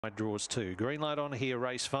Draws 2. Green light on here,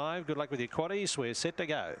 race 5. Good luck with your quaddies. We're set to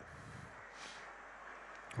go.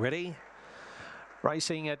 Ready?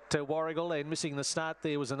 Racing at Warragul and missing the start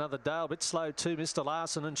there was Another Dale. Bit slow too, Mr.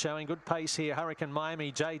 Larson, and showing good pace here. Hurricane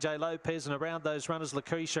Miami, JJ Lopez, and around those runners,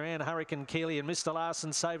 Lucretia and Hurricane Keeley, and Mr.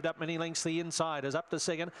 Larson saved up many lengths. The inside is up to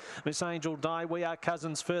second. Miss Angel Die, We Are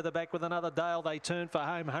Cousins further back with Another Dale. They turn for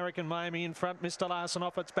home. Hurricane Miami in front. Mr. Larson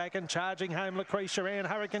off its back and charging home. Lucretia and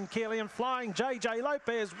Hurricane Keeley and flying JJ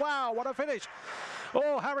Lopez. Wow, what a finish.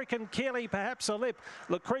 Oh, Hurricane Keeley perhaps a lip.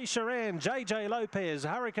 Lucretia Ann, JJ Lopez,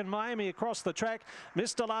 Hurricane Miami across the track.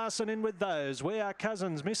 Mr. Larson in with those. We Are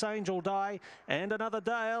Cousins, Miss Angel Die, and Another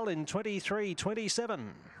Dale in 23-27.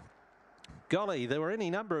 Golly, there were any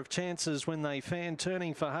number of chances when they fanned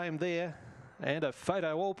turning for home there. And a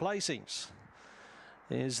photo all placings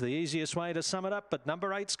is the easiest way to sum it up, but number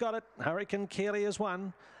 8's got it. Hurricane Keeley has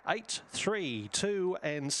won. 8, 3, 2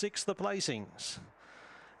 and 6 the placings.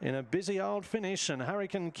 In a busy old finish, and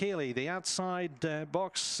Hurricane Keeley, the outside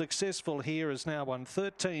box successful here, has now won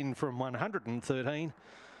 13 from 113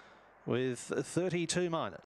 with 32 minus.